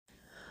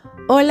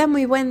Hola,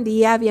 muy buen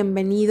día,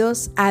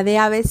 bienvenidos a De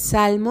Aves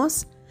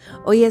Salmos.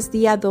 Hoy es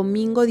día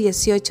domingo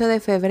 18 de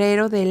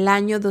febrero del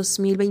año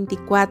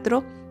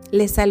 2024.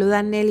 Les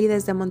saluda Nelly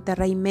desde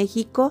Monterrey,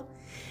 México.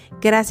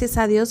 Gracias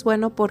a Dios,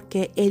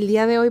 porque el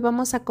día de hoy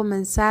vamos a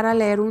comenzar a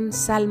leer un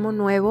salmo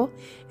nuevo.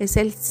 Es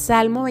el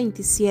Salmo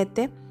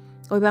 27.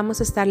 Hoy vamos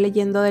a estar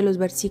leyendo de los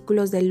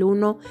versículos del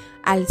 1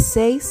 al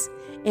 6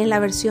 en la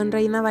versión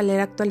Reina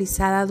Valera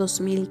actualizada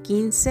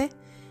 2015.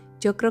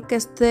 Yo creo que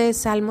este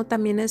salmo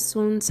también es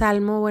un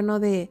salmo,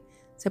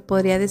 se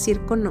podría decir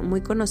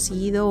muy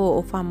conocido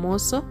o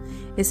famoso.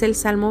 Es el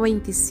Salmo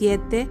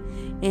 27.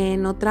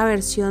 En otra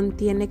versión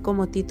tiene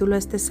como título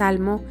este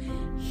salmo,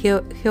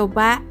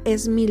 Jehová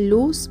es mi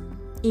luz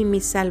y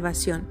mi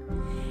salvación.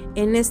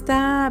 En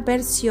esta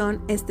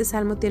versión, este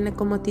salmo tiene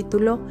como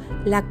título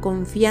La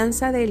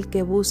confianza del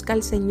que busca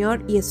al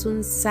Señor y es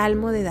un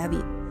salmo de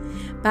David.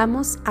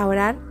 Vamos a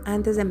orar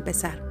antes de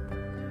empezar.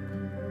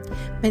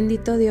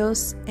 Bendito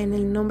Dios, en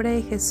el nombre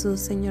de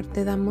Jesús, Señor,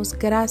 te damos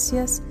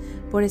gracias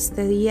por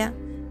este día,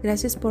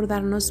 gracias por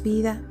darnos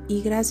vida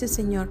y gracias,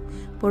 Señor,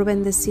 por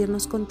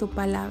bendecirnos con tu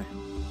palabra.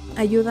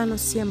 Ayúdanos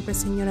siempre,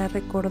 Señor, a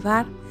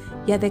recordar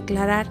y a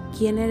declarar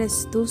quién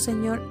eres tú,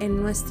 Señor, en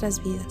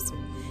nuestras vidas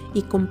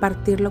y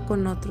compartirlo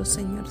con otros,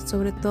 Señor,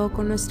 sobre todo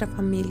con nuestra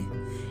familia.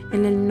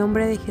 En el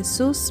nombre de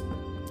Jesús,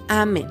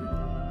 amén.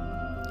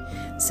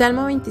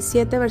 Salmo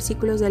 27,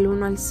 versículos del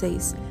 1 al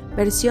 6.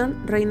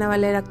 Versión Reina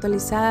Valera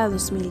actualizada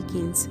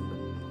 2015.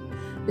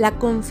 La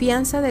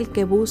confianza del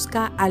que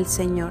busca al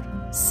Señor.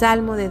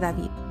 Salmo de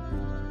David.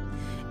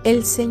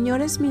 El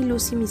Señor es mi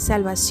luz y mi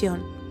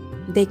salvación.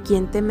 ¿De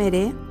quién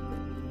temeré?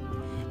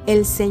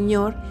 El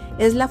Señor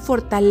es la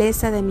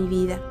fortaleza de mi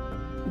vida.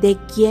 ¿De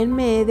quién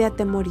me he de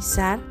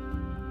atemorizar?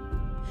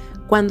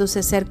 Cuando se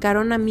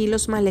acercaron a mí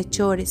los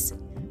malhechores,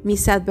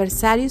 mis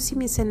adversarios y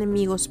mis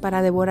enemigos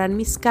para devorar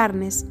mis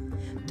carnes,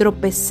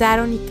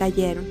 tropezaron y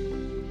cayeron.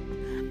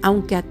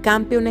 Aunque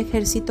acampe un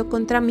ejército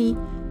contra mí,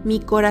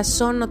 mi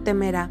corazón no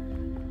temerá.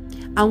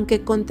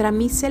 Aunque contra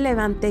mí se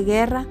levante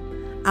guerra,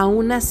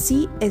 aún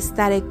así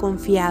estaré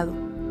confiado.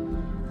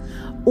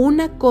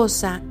 Una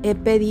cosa he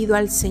pedido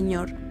al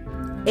Señor,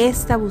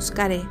 esta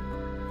buscaré,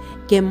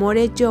 que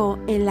more yo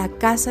en la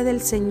casa del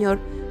Señor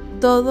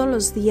todos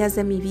los días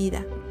de mi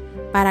vida,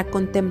 para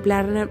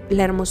contemplar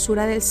la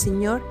hermosura del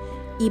Señor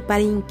y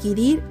para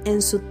inquirir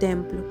en su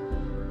templo.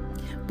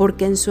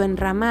 Porque en su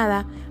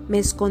enramada me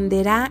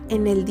esconderá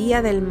en el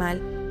día del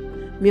mal,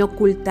 me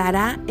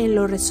ocultará en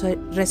lo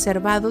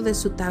reservado de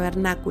su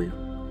tabernáculo,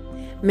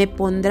 me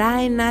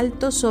pondrá en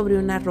alto sobre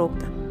una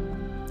roca.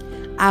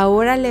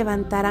 Ahora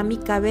levantará mi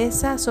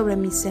cabeza sobre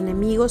mis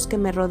enemigos que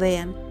me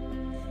rodean,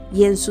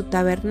 y en su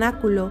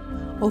tabernáculo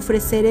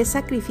ofreceré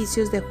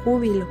sacrificios de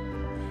júbilo,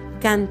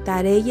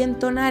 cantaré y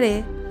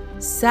entonaré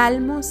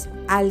salmos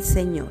al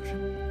Señor.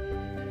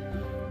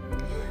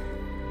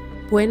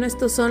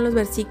 Estos son los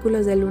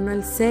versículos del 1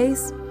 al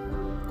 6.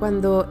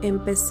 Cuando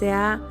empecé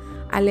a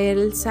leer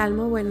el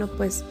Salmo,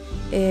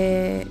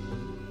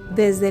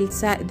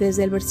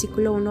 desde el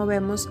versículo 1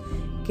 vemos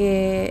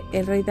que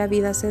el rey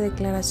David hace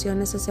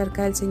declaraciones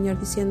acerca del Señor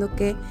diciendo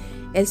que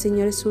el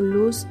Señor es su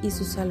luz y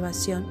su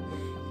salvación.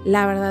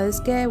 La verdad es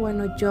que,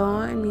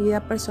 yo en mi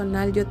vida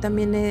personal, yo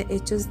también he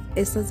hecho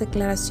estas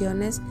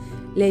declaraciones.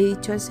 Le he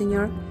dicho al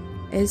Señor,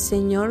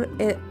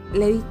 le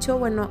he dicho,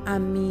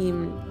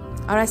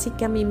 ahora sí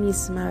que a mí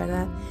misma,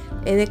 ¿verdad?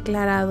 He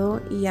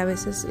declarado y a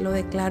veces lo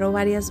declaro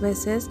varias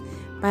veces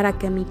para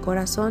que mi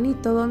corazón y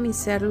todo mi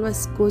ser lo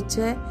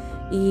escuche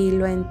y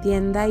lo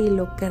entienda y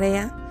lo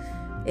crea.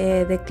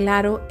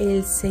 Declaro,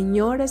 el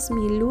Señor es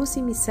mi luz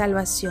y mi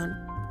salvación.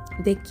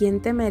 ¿De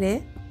quién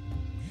temeré?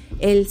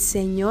 El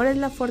Señor es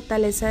la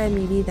fortaleza de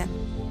mi vida.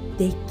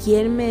 ¿De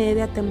quién me he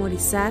de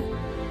atemorizar?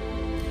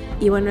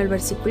 Y el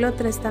versículo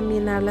 3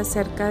 también habla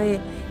acerca de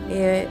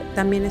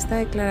también esta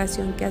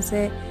declaración que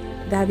hace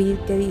David,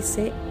 que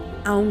dice,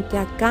 aunque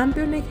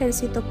acampe un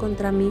ejército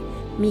contra mí,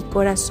 mi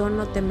corazón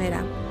no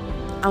temerá.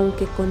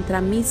 Aunque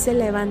contra mí se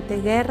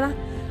levante guerra,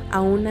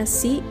 aún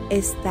así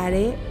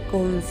estaré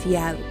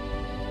confiado.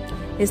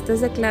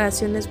 Estas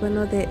declaraciones,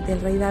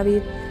 del rey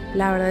David,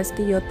 la verdad es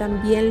que yo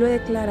también lo he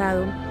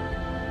declarado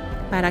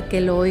para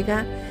que lo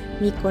oiga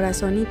mi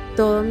corazón y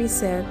todo mi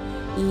ser.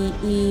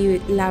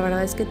 Y la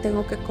verdad es que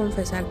tengo que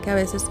confesar que a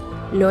veces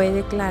lo he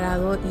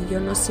declarado y yo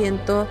no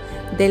siento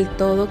del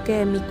todo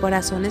que mi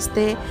corazón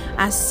esté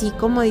así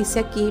como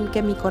dice aquí,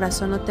 que mi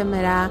corazón no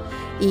temerá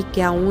y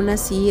que aún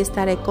así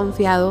estaré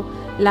confiado.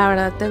 La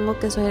verdad tengo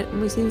que ser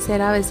muy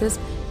sincera, a veces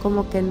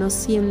como que no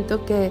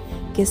siento que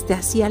esté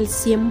así al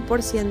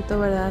 100%,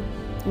 ¿verdad?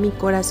 Mi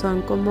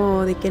corazón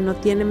como de que no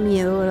tiene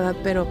miedo, ¿verdad?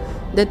 Pero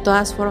de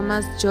todas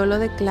formas yo lo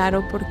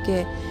declaro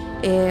porque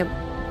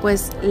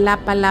la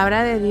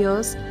palabra de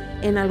Dios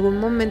en algún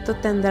momento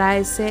tendrá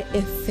ese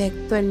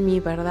efecto en mí,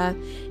 ¿verdad?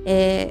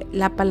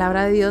 La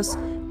palabra de Dios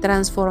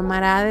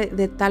transformará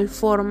de tal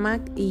forma,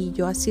 y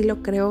yo así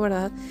lo creo,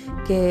 ¿verdad?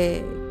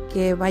 Que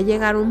va a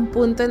llegar un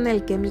punto en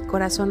el que mi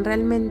corazón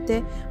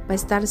realmente va a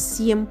estar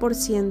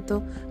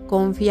 100%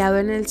 confiado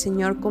en el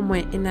Señor, como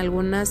en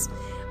algunas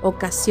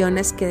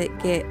ocasiones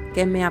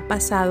que me ha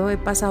pasado. He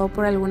pasado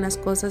por algunas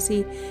cosas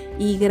y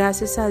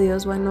gracias a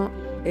Dios, bueno,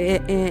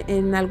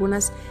 en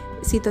algunas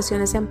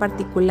situaciones en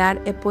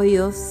particular he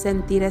podido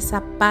sentir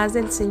esa paz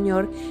del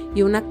Señor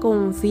y una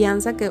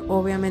confianza que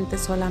obviamente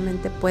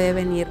solamente puede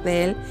venir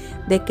de Él,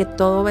 de que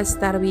todo va a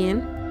estar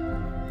bien.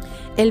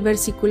 El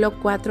versículo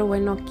 4,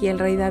 bueno, aquí el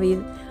rey David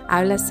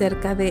habla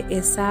acerca de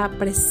esa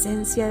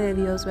presencia de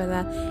Dios,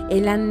 ¿verdad?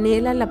 Él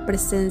anhela la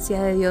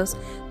presencia de Dios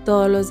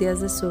todos los días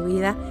de su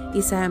vida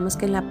y sabemos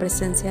que en la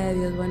presencia de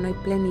Dios, bueno, hay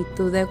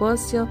plenitud de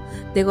gozo,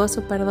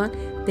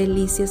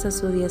 delicias a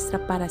su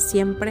diestra para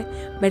siempre.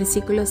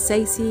 Versículos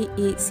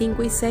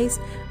 5 y 6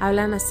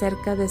 hablan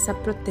acerca de esa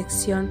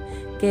protección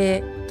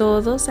que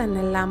todos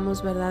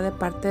anhelamos, ¿verdad?, de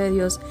parte de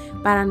Dios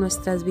para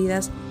nuestras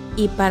vidas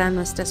y para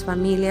nuestras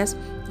familias.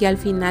 Y al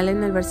final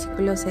en el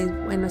versículo 6,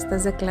 bueno,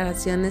 estas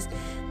declaraciones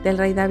del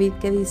rey David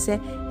que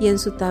dice: y en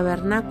su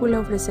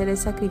tabernáculo ofreceré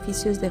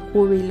sacrificios de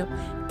júbilo,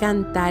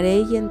 cantaré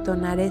y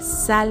entonaré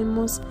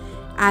salmos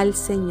al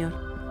Señor.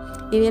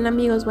 Y bien,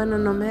 amigos, bueno,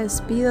 no me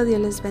despido.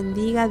 Dios les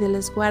bendiga, Dios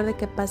les guarde,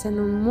 que pasen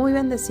un muy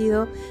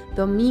bendecido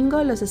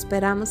domingo. Los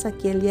esperamos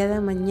aquí el día de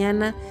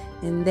mañana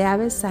en De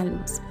Aves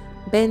Salmos.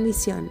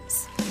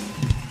 Bendiciones.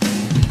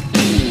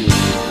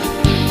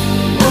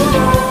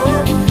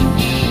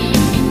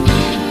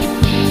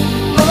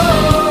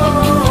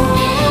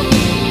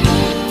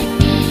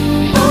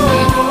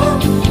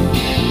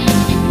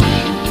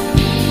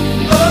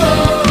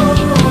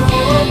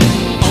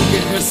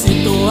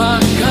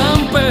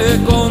 Acampe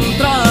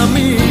contra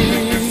mí,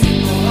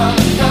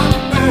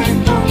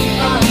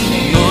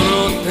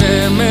 no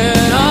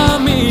temerá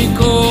mi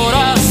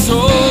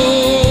corazón,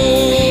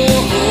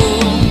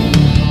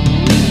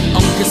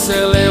 aunque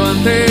se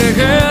levante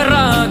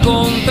guerra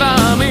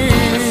contra mí,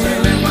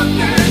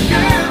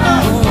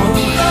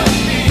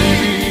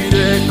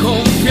 viviré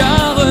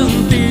confiado en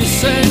ti,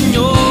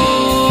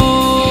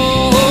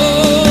 Señor.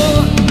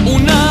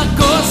 Una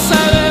cosa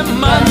he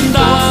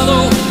demandado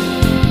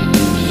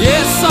y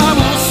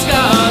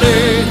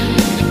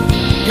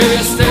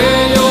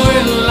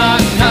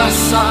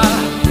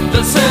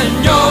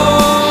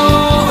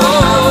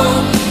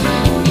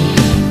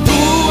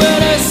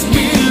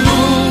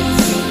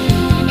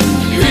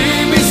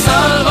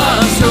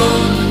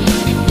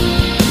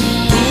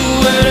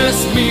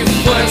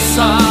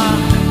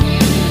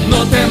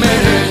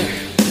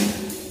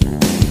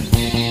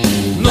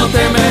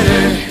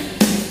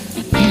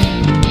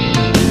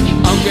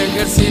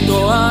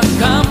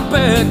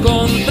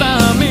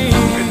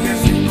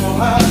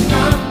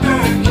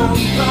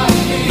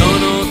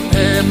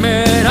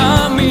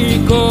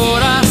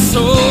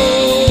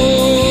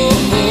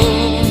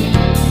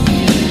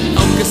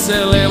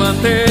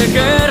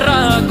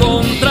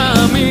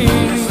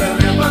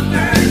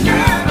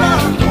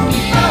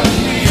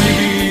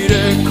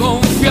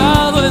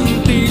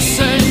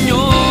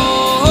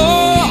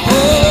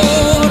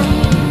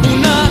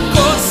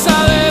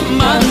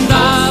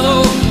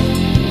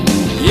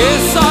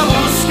esa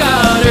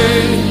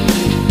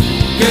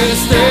que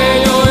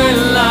esté yo en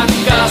la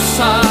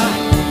casa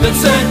del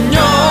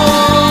Señor.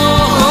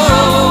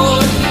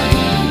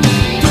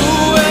 Tú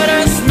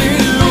eres mi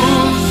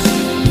luz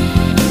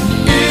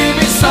y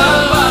mi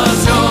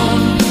salvación,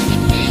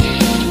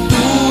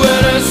 tú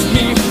eres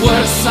mi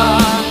fuerza,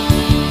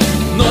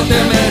 no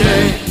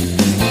temeré.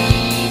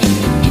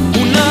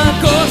 Una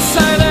cosa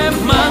he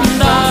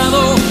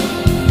demandado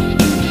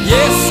y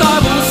esa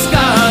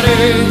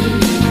buscaré,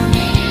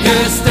 que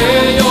esté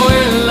yo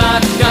en la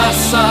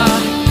casa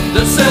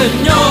del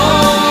Señor.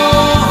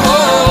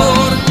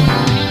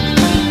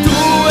 Tú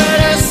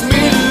eres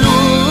mi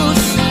luz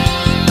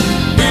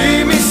y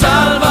mi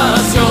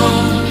salvación,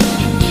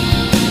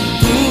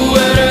 tú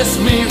eres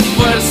mi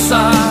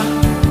fuerza,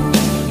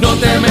 no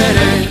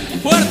temeré.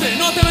 Fuerte,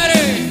 no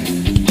temeré,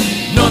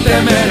 no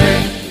temeré.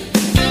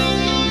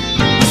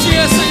 Así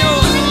es,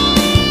 Señor.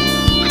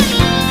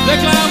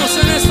 Declaramos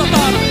en esta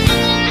tarde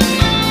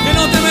que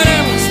no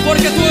temeremos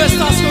porque tú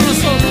estás con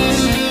nosotros.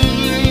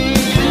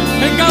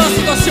 En cada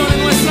situación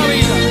en nuestra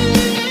vida,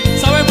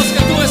 sabemos que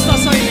tú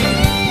estás ahí.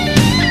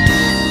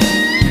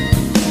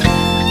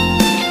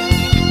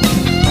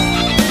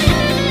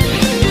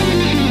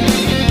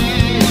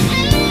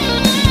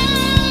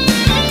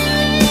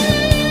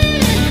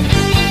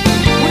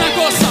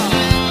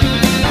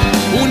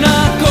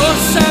 Una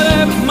cosa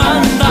he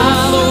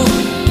demandado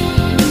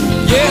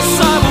y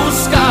esa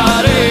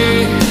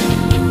buscaré,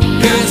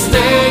 que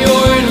esté yo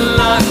en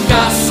la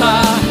casa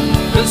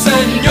del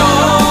Señor.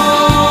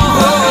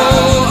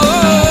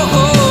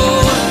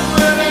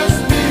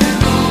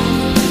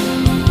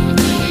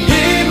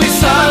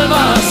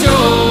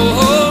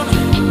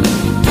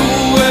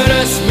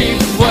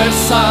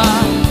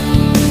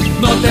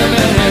 No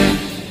temeré,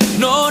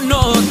 no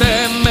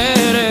temeré.